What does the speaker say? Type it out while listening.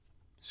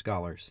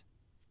Scholars,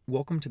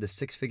 welcome to the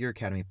Six Figure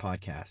Academy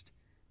podcast.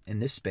 In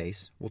this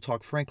space, we'll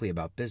talk frankly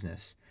about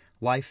business,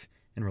 life,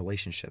 and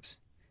relationships,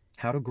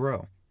 how to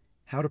grow,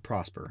 how to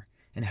prosper,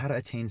 and how to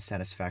attain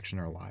satisfaction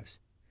in our lives.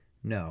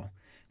 No,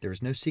 there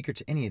is no secret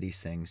to any of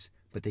these things,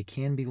 but they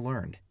can be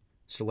learned.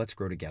 So let's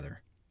grow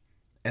together.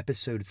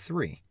 Episode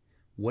 3,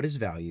 What is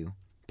Value?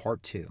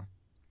 Part 2.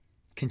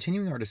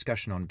 Continuing our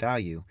discussion on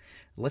value,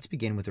 let's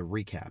begin with a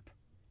recap.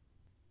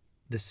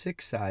 The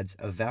 6 sides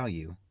of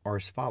value are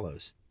as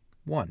follows.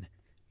 1.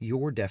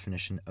 Your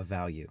definition of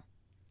value.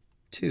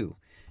 2.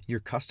 Your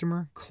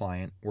customer,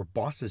 client, or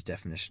boss's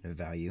definition of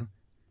value.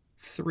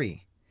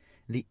 3.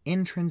 The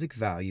intrinsic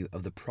value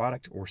of the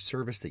product or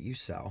service that you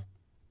sell.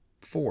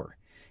 4.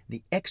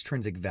 The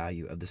extrinsic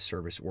value of the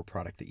service or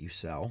product that you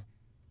sell.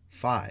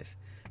 5.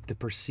 The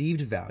perceived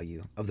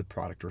value of the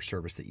product or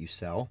service that you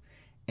sell.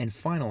 And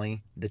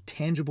finally, the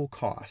tangible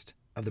cost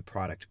of the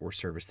product or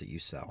service that you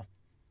sell.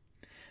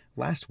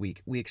 Last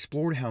week, we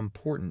explored how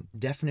important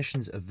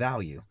definitions of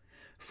value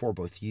for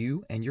both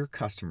you and your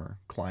customer,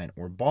 client,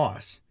 or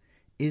boss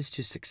is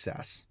to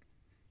success,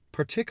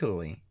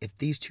 particularly if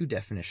these two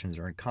definitions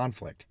are in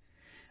conflict.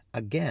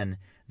 Again,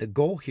 the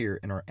goal here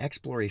in our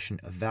exploration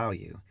of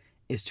value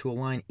is to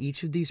align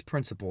each of these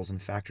principles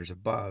and factors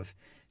above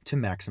to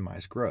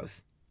maximize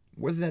growth,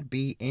 whether that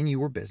be in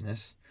your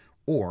business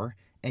or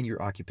in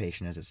your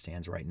occupation as it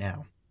stands right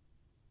now.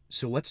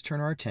 So let's turn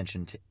our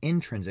attention to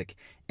intrinsic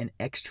and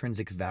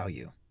extrinsic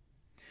value.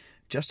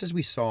 Just as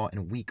we saw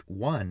in week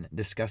 1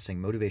 discussing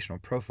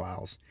motivational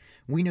profiles,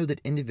 we know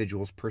that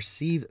individuals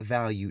perceive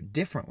value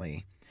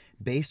differently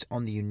based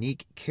on the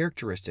unique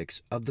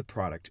characteristics of the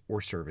product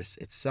or service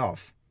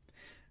itself.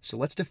 So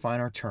let's define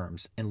our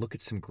terms and look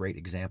at some great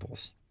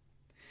examples.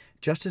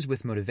 Just as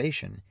with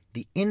motivation,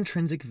 the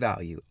intrinsic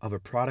value of a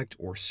product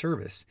or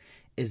service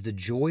is the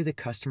joy the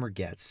customer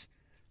gets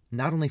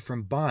not only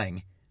from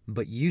buying,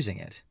 but using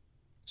it.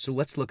 So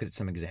let's look at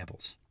some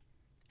examples.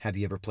 Have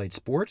you ever played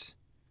sports?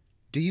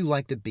 Do you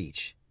like the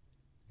beach?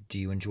 Do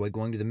you enjoy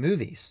going to the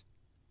movies?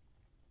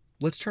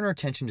 Let's turn our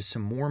attention to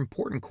some more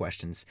important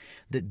questions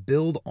that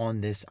build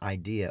on this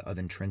idea of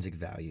intrinsic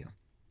value.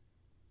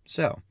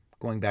 So,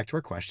 going back to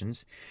our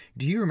questions,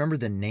 do you remember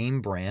the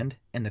name brand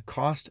and the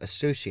cost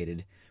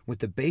associated with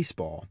the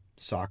baseball,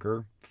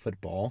 soccer,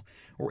 football,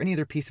 or any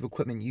other piece of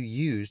equipment you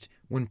used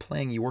when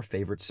playing your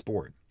favorite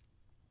sport?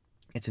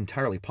 It's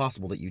entirely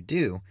possible that you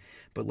do,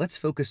 but let's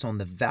focus on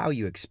the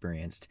value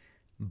experienced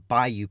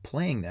by you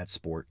playing that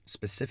sport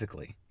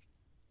specifically.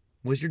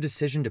 Was your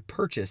decision to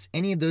purchase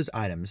any of those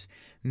items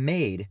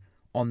made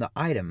on the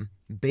item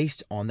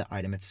based on the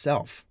item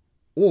itself?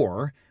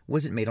 Or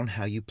was it made on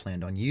how you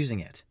planned on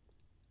using it?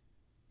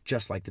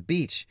 Just like the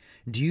beach,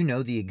 do you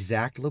know the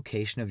exact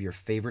location of your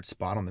favorite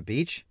spot on the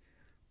beach?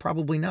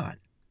 Probably not.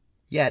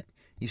 Yet,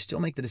 you still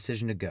make the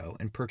decision to go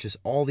and purchase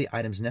all the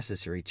items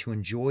necessary to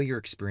enjoy your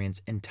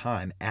experience and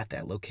time at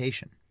that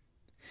location.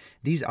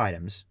 These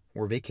items,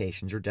 or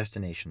vacations or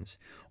destinations,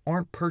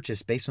 aren't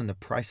purchased based on the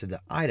price of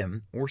the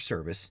item or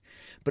service,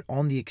 but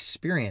on the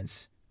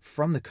experience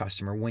from the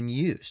customer when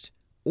used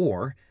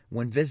or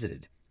when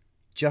visited,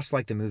 just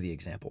like the movie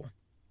example.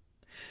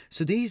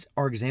 So these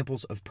are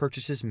examples of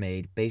purchases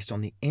made based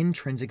on the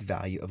intrinsic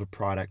value of a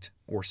product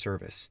or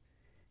service.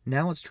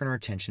 Now let's turn our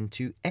attention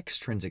to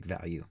extrinsic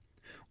value,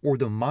 or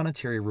the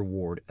monetary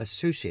reward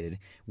associated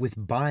with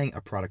buying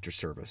a product or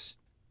service.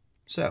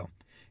 So,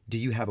 do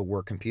you have a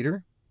work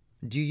computer?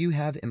 Do you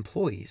have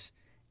employees?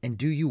 And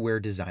do you wear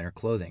designer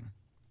clothing?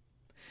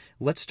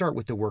 Let's start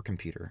with the work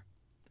computer.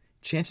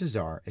 Chances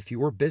are, if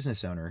you were a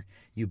business owner,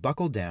 you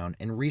buckled down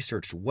and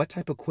researched what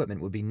type of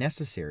equipment would be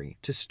necessary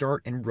to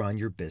start and run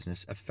your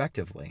business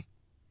effectively.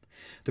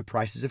 The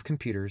prices of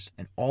computers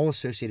and all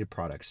associated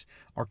products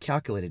are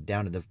calculated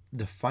down to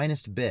the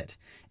finest bit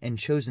and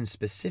chosen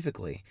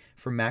specifically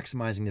for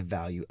maximizing the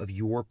value of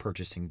your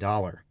purchasing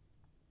dollar.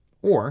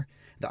 Or,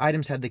 the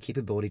items have the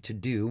capability to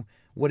do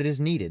what it is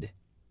needed.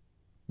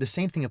 The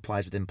same thing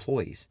applies with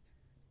employees.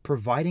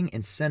 Providing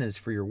incentives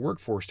for your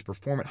workforce to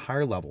perform at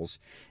higher levels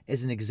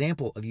is an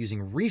example of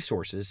using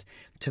resources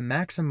to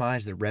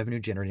maximize the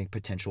revenue-generating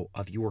potential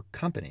of your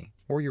company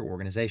or your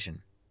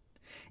organization.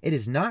 It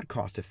is not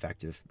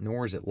cost-effective,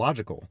 nor is it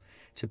logical,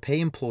 to pay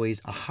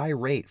employees a high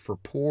rate for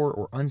poor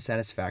or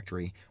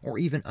unsatisfactory or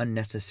even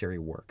unnecessary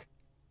work.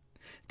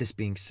 This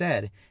being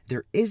said,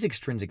 there is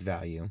extrinsic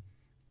value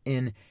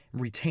in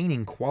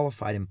retaining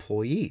qualified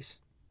employees.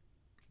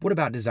 What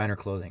about designer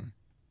clothing?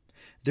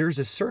 There is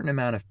a certain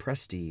amount of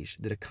prestige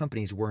that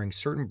accompanies wearing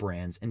certain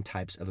brands and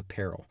types of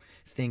apparel.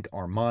 Think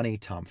Armani,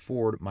 Tom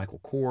Ford,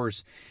 Michael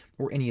Kors,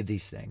 or any of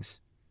these things.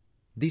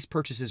 These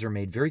purchases are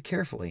made very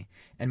carefully,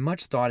 and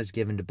much thought is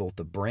given to both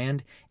the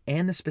brand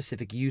and the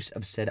specific use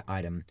of said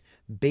item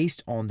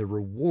based on the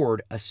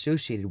reward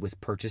associated with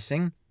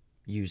purchasing,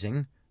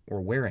 using,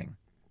 or wearing.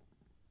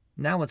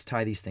 Now let's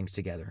tie these things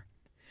together.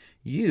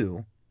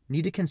 You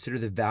need to consider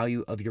the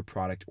value of your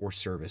product or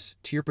service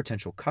to your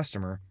potential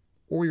customer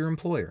or your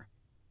employer.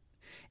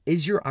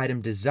 Is your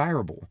item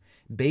desirable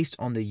based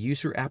on the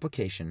use or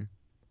application,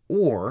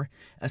 or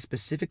a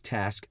specific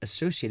task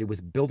associated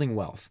with building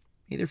wealth,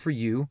 either for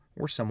you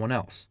or someone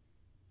else.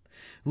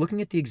 Looking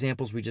at the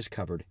examples we just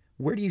covered,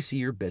 where do you see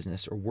your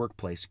business or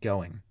workplace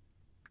going?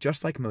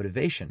 Just like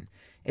motivation,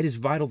 it is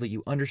vital that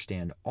you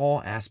understand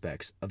all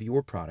aspects of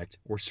your product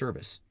or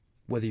service,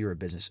 whether you're a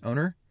business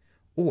owner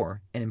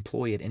or an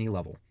employee at any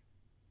level.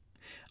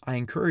 I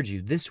encourage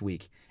you this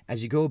week,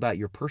 as you go about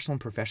your personal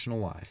and professional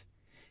life,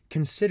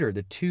 consider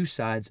the two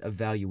sides of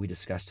value we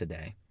discussed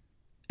today,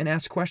 and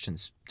ask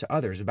questions to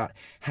others about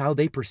how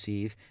they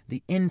perceive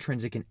the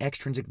intrinsic and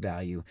extrinsic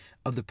value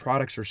of the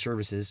products or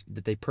services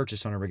that they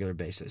purchase on a regular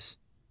basis.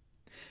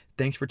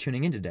 Thanks for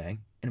tuning in today,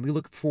 and we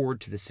look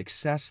forward to the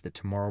success that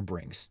tomorrow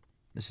brings.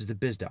 This is the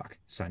BizDoc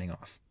signing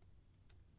off.